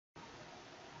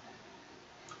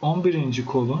11.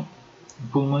 konu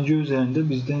bulmaca üzerinde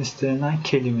bizden istenilen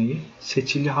kelimeyi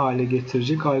seçili hale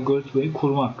getirecek algoritmayı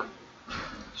kurmak.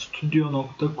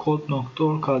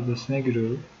 studio.code.org adresine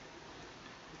giriyorum.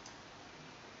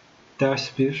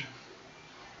 Ders 1.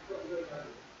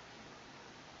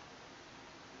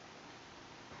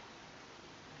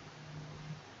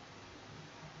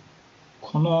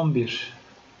 Konu 11.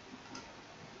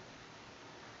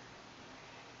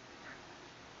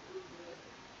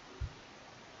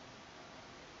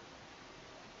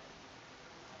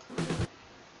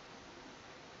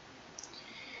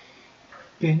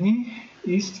 Beni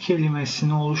ist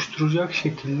kelimesini oluşturacak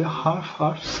şekilde harf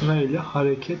harf sırayla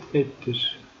hareket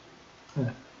ettir.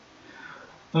 Evet.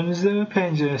 Ön izleme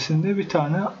penceresinde bir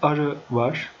tane arı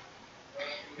var.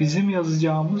 Bizim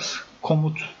yazacağımız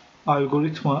komut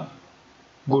algoritma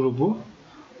grubu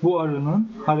bu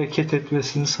arının hareket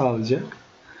etmesini sağlayacak.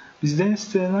 Bizden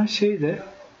istenen şey de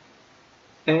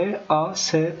E, A,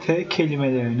 S, T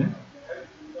kelimelerini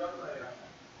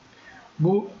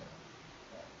bu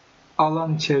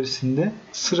alan içerisinde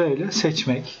sırayla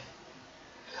seçmek.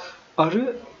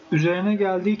 Arı üzerine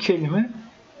geldiği kelime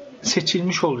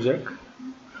seçilmiş olacak.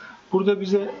 Burada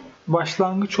bize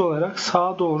başlangıç olarak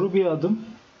sağa doğru bir adım,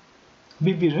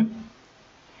 bir birim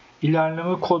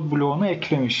ilerleme kod bloğunu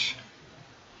eklemiş.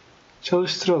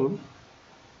 Çalıştıralım.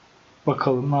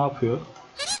 Bakalım ne yapıyor.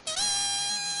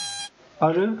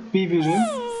 Arı bir birim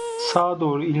sağa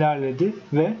doğru ilerledi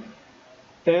ve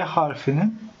E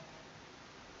harfinin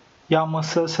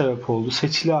yanmasına sebep oldu.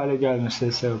 Seçili hale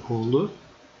gelmesine sebep oldu.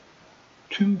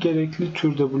 Tüm gerekli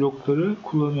türde blokları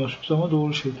kullanıyorsunuz ama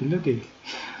doğru şekilde değil.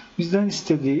 Bizden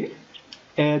istediği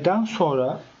E'den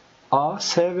sonra A,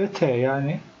 S ve T,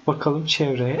 yani bakalım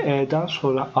çevreye E'den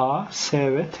sonra A,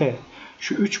 S ve T.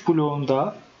 Şu 3 bloğun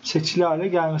da seçili hale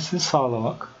gelmesini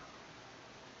sağlamak.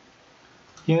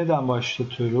 Yeniden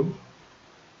başlatıyorum.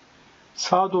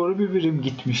 Sağa doğru bir birim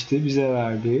gitmişti bize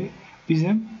verdiği.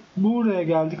 Bizim buraya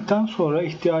geldikten sonra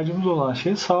ihtiyacımız olan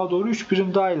şey sağa doğru 3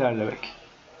 birim daha ilerlemek.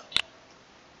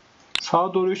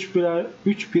 Sağa doğru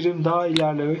 3 birim daha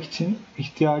ilerlemek için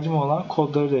ihtiyacım olan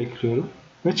kodları da ekliyorum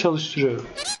ve çalıştırıyorum.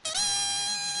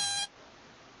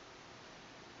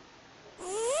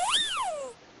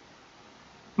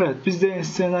 Evet, biz de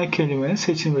istenilen kelimenin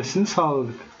seçilmesini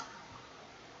sağladık.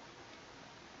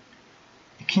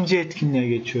 İkinci etkinliğe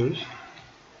geçiyoruz.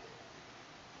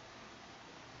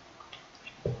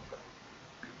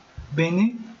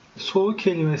 Beni soğuk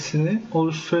kelimesini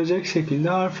oluşturacak şekilde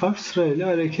harf harf sırayla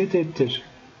hareket ettir.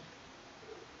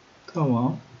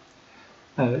 Tamam.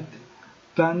 Evet.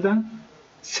 Benden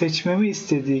seçmemi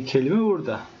istediği kelime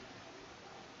burada.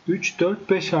 3, 4,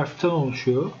 5 harften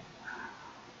oluşuyor.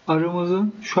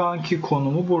 Arımızın şu anki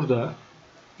konumu burada.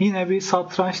 Yine bir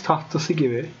satranç tahtası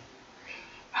gibi.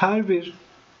 Her bir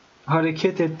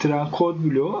hareket ettiren kod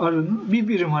bloğu arının bir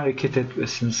birim hareket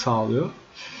etmesini sağlıyor.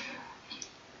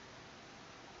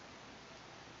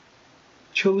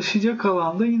 Çalışacak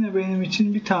alanda yine benim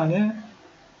için bir tane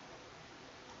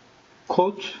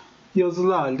kod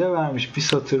yazılı halde vermiş. Bir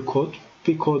satır kod,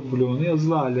 bir kod bloğunu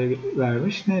yazılı halde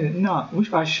vermiş. Ne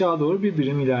yapmış? Aşağı doğru bir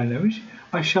birim ilerlemiş.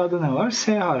 Aşağıda ne var?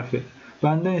 S harfi.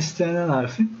 Benden istenilen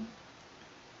harfin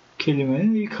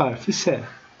kelimenin ilk harfi S.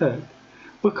 Evet.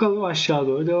 Bakalım aşağı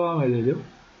doğru devam edelim.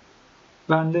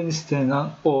 Benden istenilen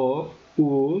O,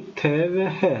 U, T ve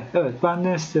H. Evet,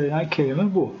 benden istenilen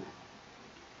kelime bu.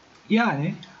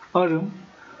 Yani arım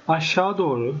aşağı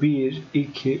doğru 1,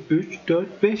 2, 3,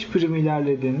 4, 5 birim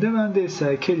ilerlediğinde ben de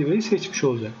istenilen kelimeyi seçmiş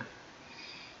olacak.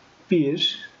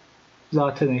 1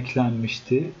 zaten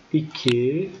eklenmişti.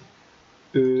 2,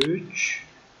 3,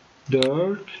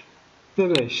 4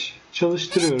 ve 5.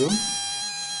 Çalıştırıyorum.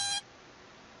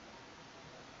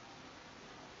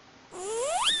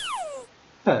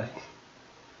 Evet.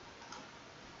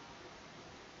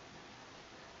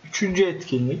 Üçüncü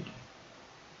etkinlik.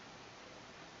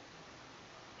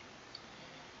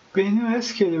 Beni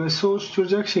S kelimesi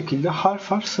oluşturacak şekilde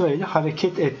harf harf sırayla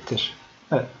hareket ettir.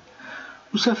 Evet.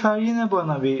 Bu sefer yine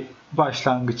bana bir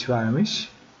başlangıç vermiş.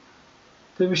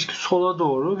 Demiş ki sola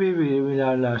doğru bir birim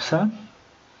ilerlersen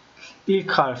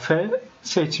ilk harfe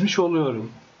seçmiş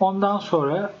oluyorum. Ondan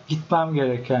sonra gitmem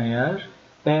gereken yer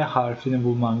E harfini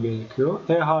bulmam gerekiyor.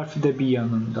 E harfi de bir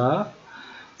yanında,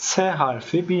 S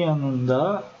harfi bir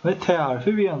yanında ve T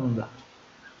harfi bir yanında.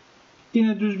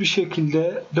 Yine düz bir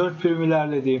şekilde 4 birim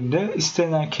ilerlediğimde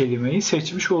istenen kelimeyi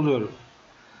seçmiş oluyorum.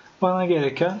 Bana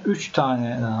gereken 3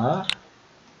 tane daha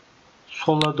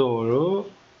sola doğru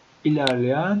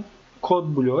ilerleyen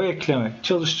kod bloğu eklemek.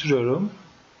 Çalıştırıyorum.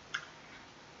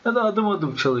 Ya da adım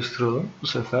adım çalıştıralım bu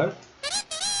sefer.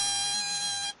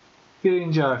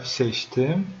 Birinci harfi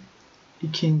seçtim.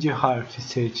 İkinci harfi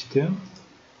seçtim.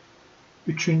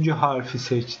 Üçüncü harfi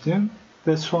seçtim.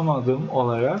 Ve son adım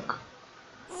olarak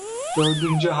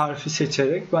dördüncü harfi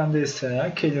seçerek benden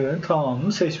istenen kelimenin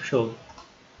tamamını seçmiş oldum.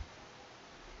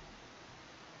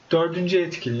 Dördüncü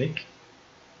etkinlik.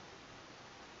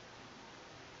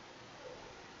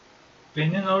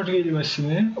 B'nin ör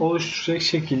kelimesini oluşturacak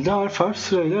şekilde harf harf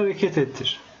sırayla hareket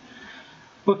ettir.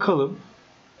 Bakalım.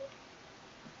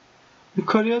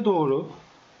 Yukarıya doğru.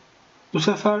 Bu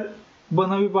sefer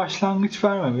bana bir başlangıç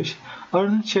vermemiş.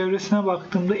 Arının çevresine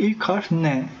baktığımda ilk harf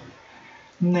N.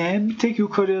 N bir tek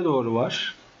yukarıya doğru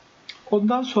var.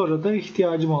 Ondan sonra da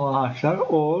ihtiyacım olan harfler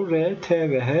O, R, T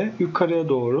ve H yukarıya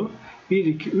doğru 1,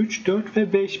 2, 3, 4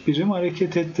 ve 5 birim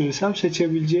hareket ettirirsem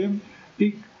seçebileceğim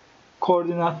bir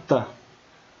koordinatta.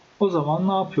 O zaman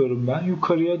ne yapıyorum ben?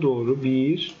 Yukarıya doğru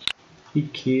 1,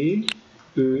 2,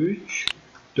 3,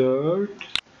 4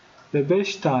 ve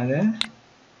 5 tane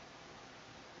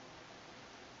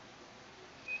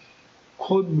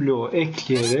kod bloğu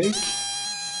ekleyerek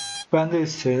bende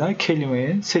istenilen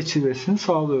kelimenin seçilmesini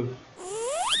sağlıyorum.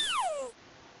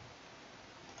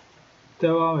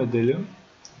 Devam edelim.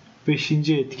 5.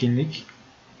 etkinlik.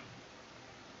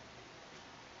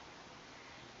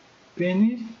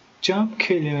 Beni jump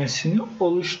kelimesini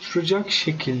oluşturacak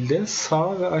şekilde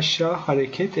sağa ve aşağı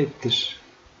hareket ettir.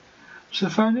 Bu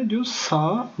sefer ne diyor?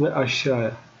 Sağa ve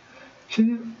aşağıya.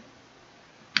 Şimdi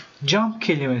jump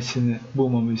kelimesini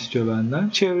bulmamı istiyor benden.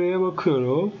 Çevreye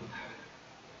bakıyorum.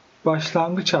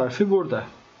 Başlangıç harfi burada.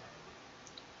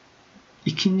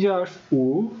 İkinci harf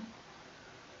U.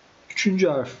 Üçüncü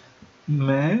harf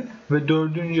M ve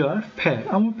dördüncü harf P.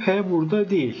 Ama P burada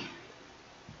değil.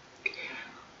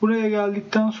 Buraya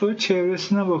geldikten sonra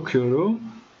çevresine bakıyorum.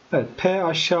 Evet, P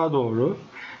aşağı doğru.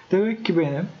 Demek ki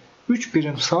benim 3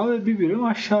 birim sağ ve 1 birim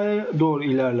aşağıya doğru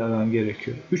ilerlemem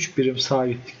gerekiyor. 3 birim sağa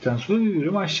gittikten sonra 1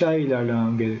 birim aşağıya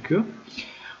ilerlemem gerekiyor.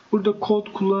 Burada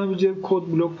kod kullanabileceğim kod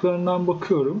bloklarından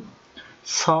bakıyorum.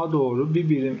 Sağa doğru 1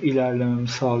 birim ilerlememi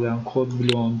sağlayan kod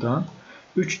bloğundan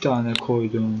 3 tane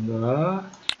koyduğumda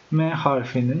M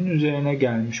harfinin üzerine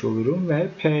gelmiş olurum ve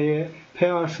P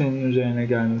harfinin üzerine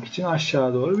gelmek için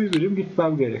aşağı doğru bir birim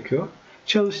gitmem gerekiyor.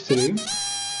 Çalıştırayım.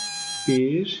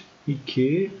 1,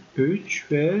 2,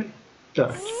 3 ve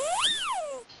 4.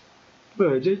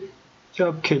 Böylece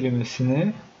cevap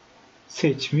kelimesini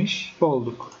seçmiş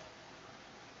olduk.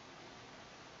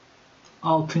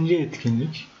 6.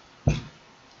 etkinlik.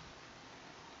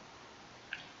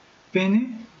 Beni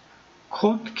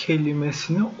kod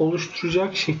kelimesini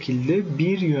oluşturacak şekilde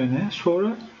bir yöne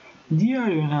sonra diğer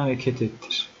yöne hareket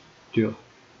ettir diyor.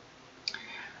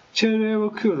 Çevreye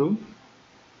bakıyorum.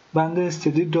 Benden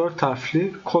istediği 4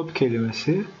 harfli kod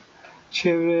kelimesi.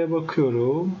 Çevreye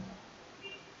bakıyorum.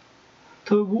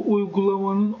 Tabii bu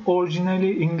uygulamanın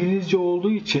orijinali İngilizce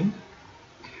olduğu için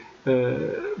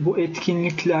bu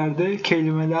etkinliklerde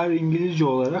kelimeler İngilizce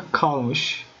olarak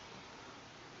kalmış.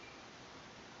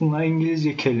 Bunlar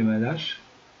İngilizce kelimeler.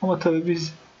 Ama tabii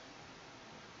biz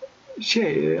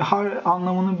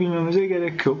anlamını bilmemize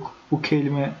gerek yok. Bu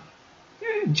kelime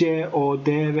C, O,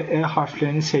 D ve E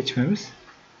harflerini seçmemiz,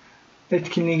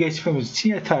 etkinliği geçmemiz için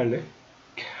yeterli.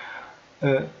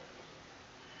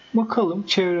 Bakalım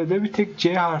çevrede bir tek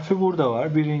C harfi burada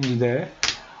var. Birincide.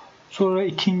 Sonra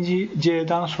ikinci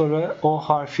C'den sonra O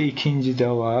harfi ikincide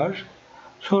var.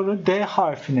 Sonra D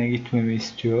harfine gitmemi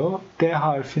istiyor. D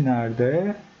harfi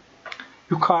nerede?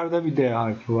 Yukarıda bir D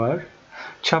harfi var.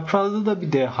 Çaprazda da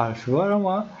bir D harfi var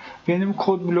ama benim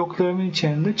kod bloklarımın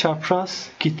içerisinde çapraz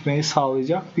gitmeyi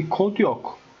sağlayacak bir kod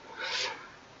yok.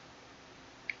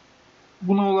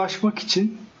 Buna ulaşmak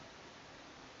için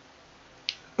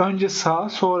önce sağa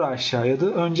sonra aşağı ya da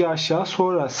önce aşağı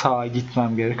sonra sağa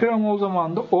gitmem gerekir ama o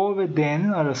zaman da O ve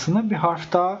D'nin arasına bir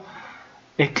harf daha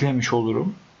eklemiş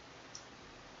olurum.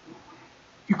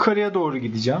 Yukarıya doğru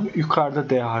gideceğim. Yukarıda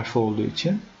D harfi olduğu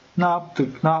için. Ne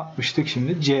yapmıştık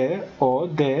şimdi? C, O,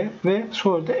 D ve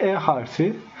sonra da E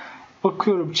harfi.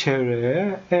 Bakıyorum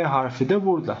çevreye. E harfi de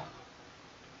burada.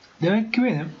 Demek ki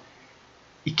benim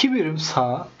 2 birim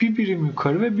sağa, 1 birim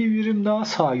yukarı ve 1 birim daha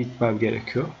sağa gitmem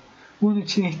gerekiyor. Bunun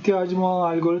için ihtiyacım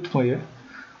olan algoritmayı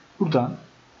buradan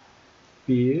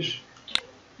 1,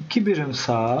 2 birim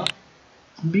sağa,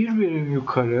 1 birim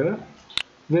yukarı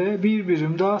ve 1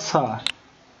 birim daha sağa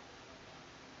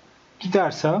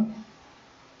gidersem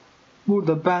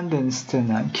burada benden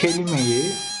istenen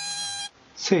kelimeyi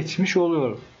seçmiş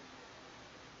oluyorum.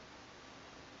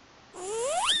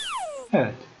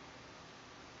 Evet.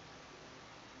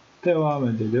 Devam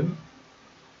edelim.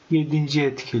 7.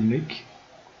 etkinlik.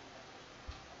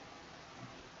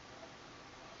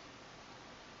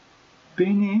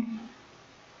 Beni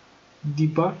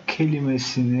debug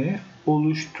kelimesini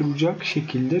oluşturacak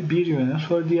şekilde bir yöne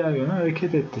sonra diğer yöne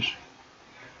hareket ettir.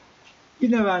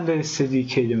 Yine benden istediği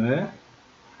kelime.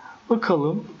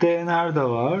 Bakalım D nerede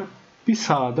var? Bir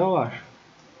sağda var.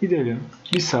 Gidelim.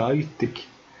 Bir sağa gittik.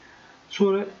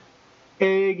 Sonra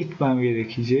E'ye gitmem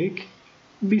gerekecek.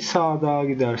 Bir sağa daha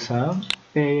gidersem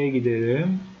E'ye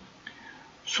giderim.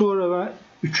 Sonra ben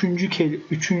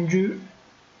üçüncü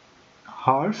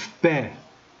harf B.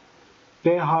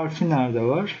 B harfi nerede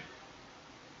var?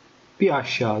 Bir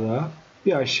aşağıda.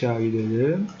 Bir aşağı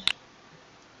gidelim.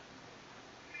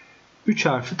 3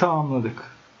 harfi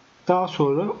tamamladık. Daha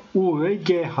sonra U ve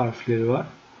G harfleri var.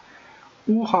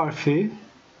 U harfi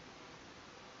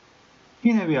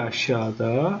yine bir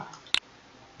aşağıda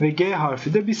ve G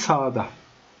harfi de bir sağda.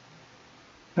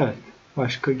 Evet,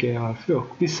 başka G harfi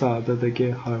yok. Bir sağda da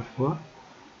G harfi var.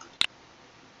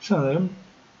 Sanırım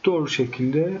doğru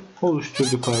şekilde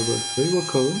oluşturduk algoritmayı.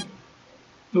 Bakalım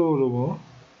doğru mu?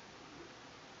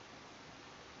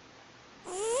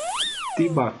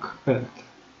 Debug. Evet.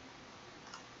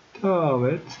 Devam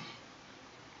et.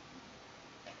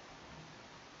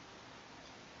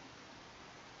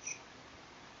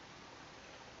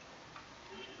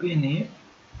 Beni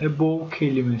above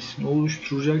kelimesini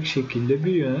oluşturacak şekilde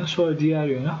bir yöne sonra diğer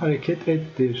yöne hareket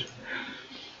ettir.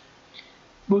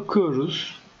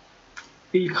 Bakıyoruz.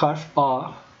 İlk harf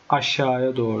A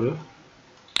aşağıya doğru.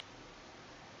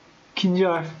 İkinci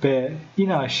harf B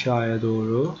yine aşağıya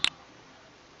doğru.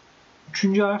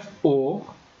 Üçüncü harf O.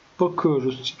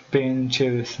 Bakıyoruz B'nin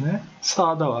çevresine.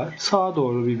 Sağda var. Sağa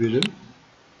doğru bir birim.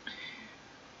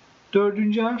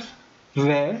 Dördüncü harf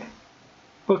V.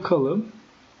 Bakalım.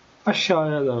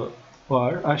 Aşağıya da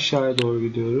var. Aşağıya doğru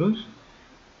gidiyoruz.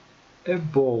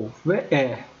 Above ve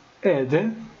E. E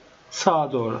de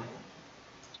sağa doğru.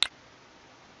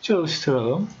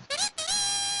 Çalıştıralım.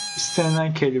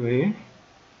 İstenilen kelimeyi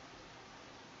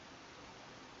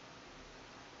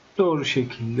doğru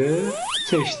şekilde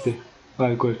seçti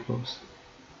algoritmamız.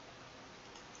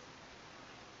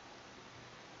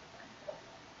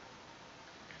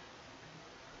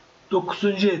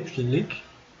 Dokuzuncu etkinlik.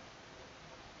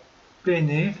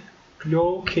 Beni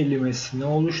flow kelimesini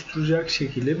oluşturacak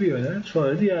şekilde bir yöne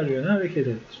sonra diğer yöne hareket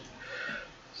ettir.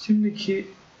 Şimdiki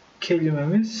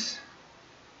kelimemiz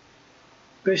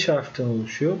 5 harften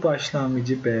oluşuyor.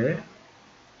 Başlangıcı B.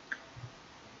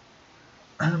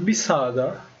 Bir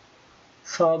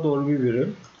sağa doğru bir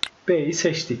birim. B'yi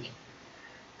seçtik.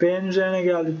 B'nin üzerine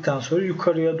geldikten sonra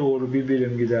yukarıya doğru bir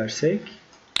birim gidersek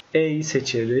E'yi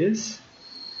seçeriz.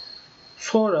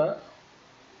 Sonra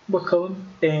bakalım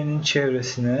E'nin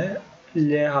çevresine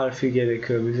L harfi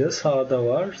gerekiyor bize. Sağda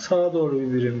var. Sağa doğru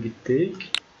bir birim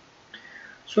gittik.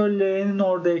 Sonra L'nin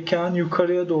oradayken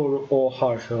yukarıya doğru O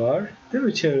harfi var. Değil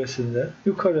mi çevresinde?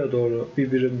 Yukarıya doğru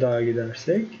bir birim daha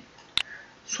gidersek.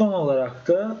 Son olarak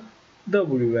da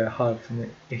W harfine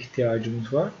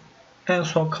ihtiyacımız var. En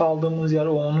son kaldığımız yer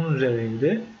O'nun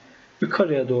üzeriydi.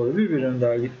 Yukarıya doğru bir birim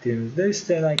daha gittiğimizde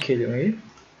istenilen kelimeyi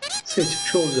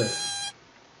seçmiş olacağız.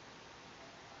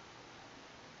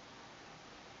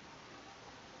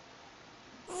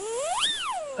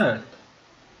 Evet.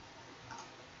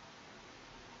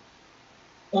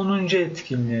 10.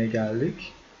 etkinliğe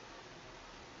geldik.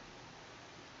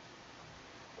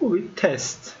 Bu bir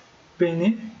test.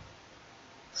 Beni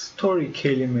story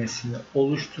kelimesini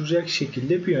oluşturacak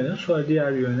şekilde bir yöne sonra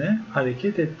diğer yöne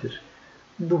hareket ettir.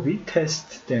 Bu bir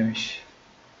test demiş.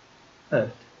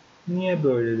 Evet. Niye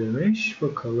böyle demiş?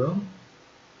 Bakalım.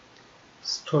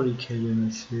 Story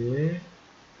kelimesi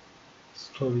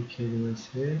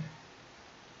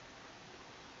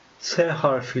S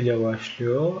harfiyle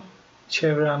başlıyor.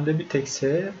 Çevremde bir tek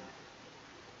S.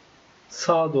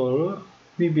 Sağa doğru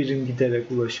bir birim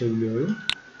giderek ulaşabiliyorum.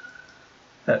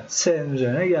 Evet, S'nin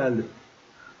üzerine geldim.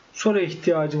 Sonra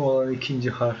ihtiyacım olan ikinci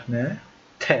harf ne?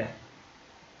 T.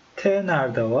 T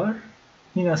nerede var?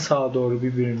 Yine sağa doğru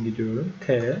bir birim gidiyorum.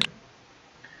 T.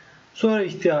 Sonra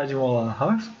ihtiyacım olan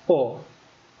harf O.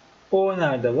 O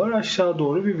nerede var? Aşağı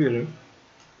doğru bir birim.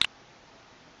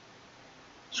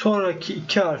 Sonraki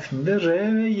iki harfim de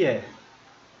R ve Y.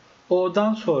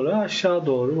 O'dan sonra aşağı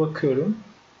doğru bakıyorum.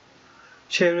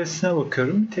 Çevresine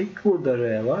bakıyorum. Bir tek burada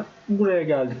R var. Buraya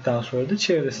geldikten sonra da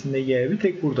çevresinde Y bir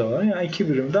tek burada var. Yani iki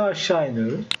birim daha aşağı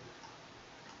iniyorum.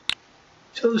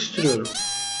 Çalıştırıyorum.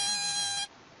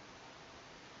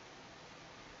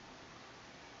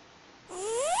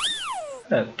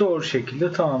 Evet, doğru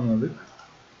şekilde tamamladık.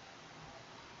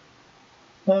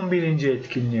 11.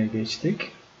 etkinliğe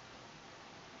geçtik.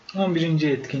 11.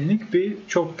 etkinlik bir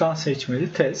çoktan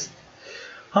seçmeli test.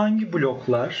 Hangi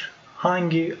bloklar,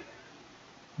 hangi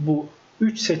bu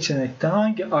 3 seçenekten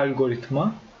hangi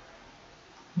algoritma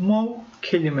mov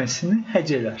kelimesini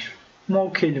heceler?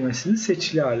 Mov kelimesini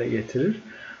seçili hale getirir.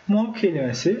 Mov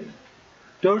kelimesi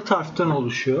 4 harften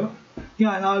oluşuyor.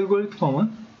 Yani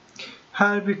algoritmamın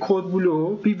her bir kod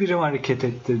bloğu bir birim hareket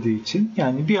ettirdiği için,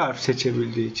 yani bir harf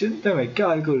seçebildiği için demek ki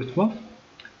algoritma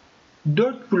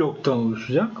 4 bloktan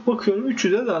oluşacak. Bakıyorum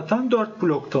üçü de zaten 4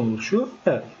 bloktan oluşuyor.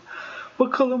 Evet.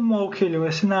 Bakalım mov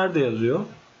kelimesi nerede yazıyor?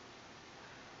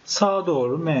 Sağa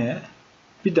doğru M,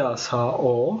 bir daha sağa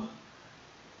O,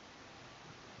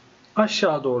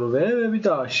 aşağı doğru V ve bir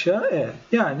daha aşağı E.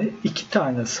 Yani 2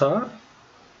 tane sağ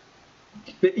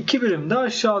ve 2 birim de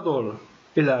aşağı doğru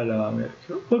ilerlemem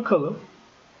gerekiyor. Bakalım.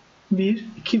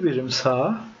 2 birim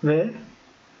sağa ve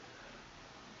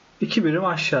 2 birim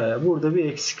aşağıya. Burada bir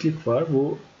eksiklik var.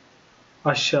 Bu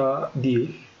aşağı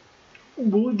değil.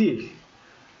 Bu değil.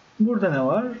 Burada ne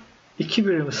var? 2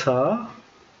 birim sağa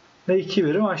ve 2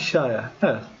 birim aşağıya.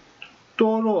 Evet.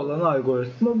 Doğru olan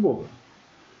algoritma bu.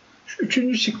 Şu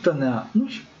üçüncü şıkta ne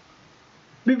yapmış?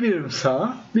 Bir birim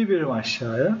sağa, bir birim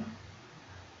aşağıya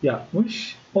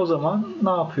yapmış. O zaman ne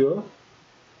yapıyor?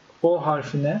 O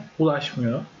harfine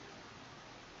ulaşmıyor.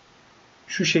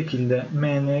 Şu şekilde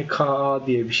MNKA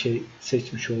diye bir şey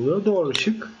seçmiş oluyor. Doğru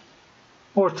şık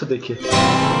ortadaki.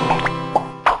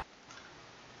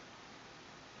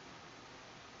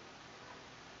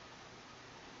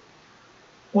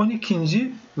 On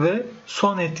ikinci ve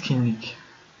son etkinlik.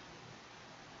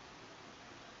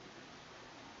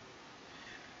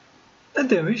 Ne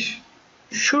demiş?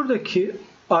 Şuradaki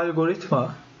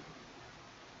algoritma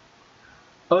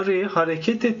arayı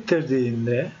hareket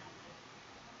ettirdiğinde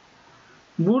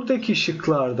buradaki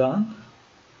şıklardan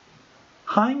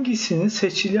hangisini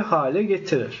seçili hale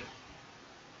getirir?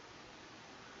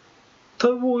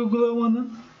 Tabi bu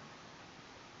uygulamanın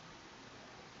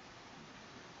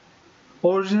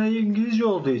orijinali İngilizce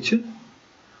olduğu için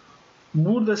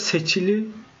burada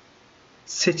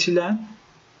seçilen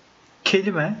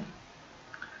kelime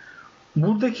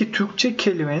buradaki Türkçe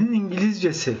kelimenin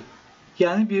İngilizcesi.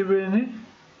 Yani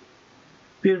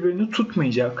birbirini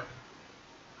tutmayacak.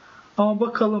 Ama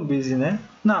bakalım biz yine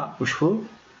ne yapmış bu?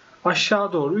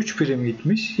 Aşağı doğru 3 birim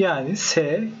gitmiş. Yani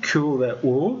S, Q ve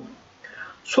U.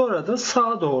 Sonra da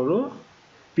sağa doğru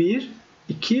 1,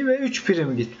 2 ve 3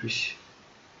 birim gitmiş.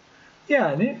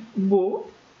 Yani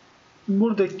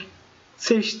burada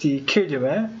seçtiği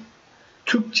kelime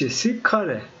Türkçesi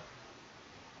kare.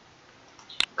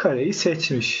 Kareyi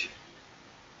seçmiş.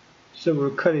 İşte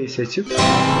bu kareyi seçip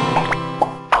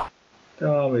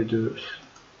devam ediyoruz.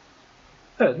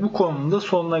 Evet, bu konunun da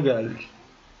sonuna geldik.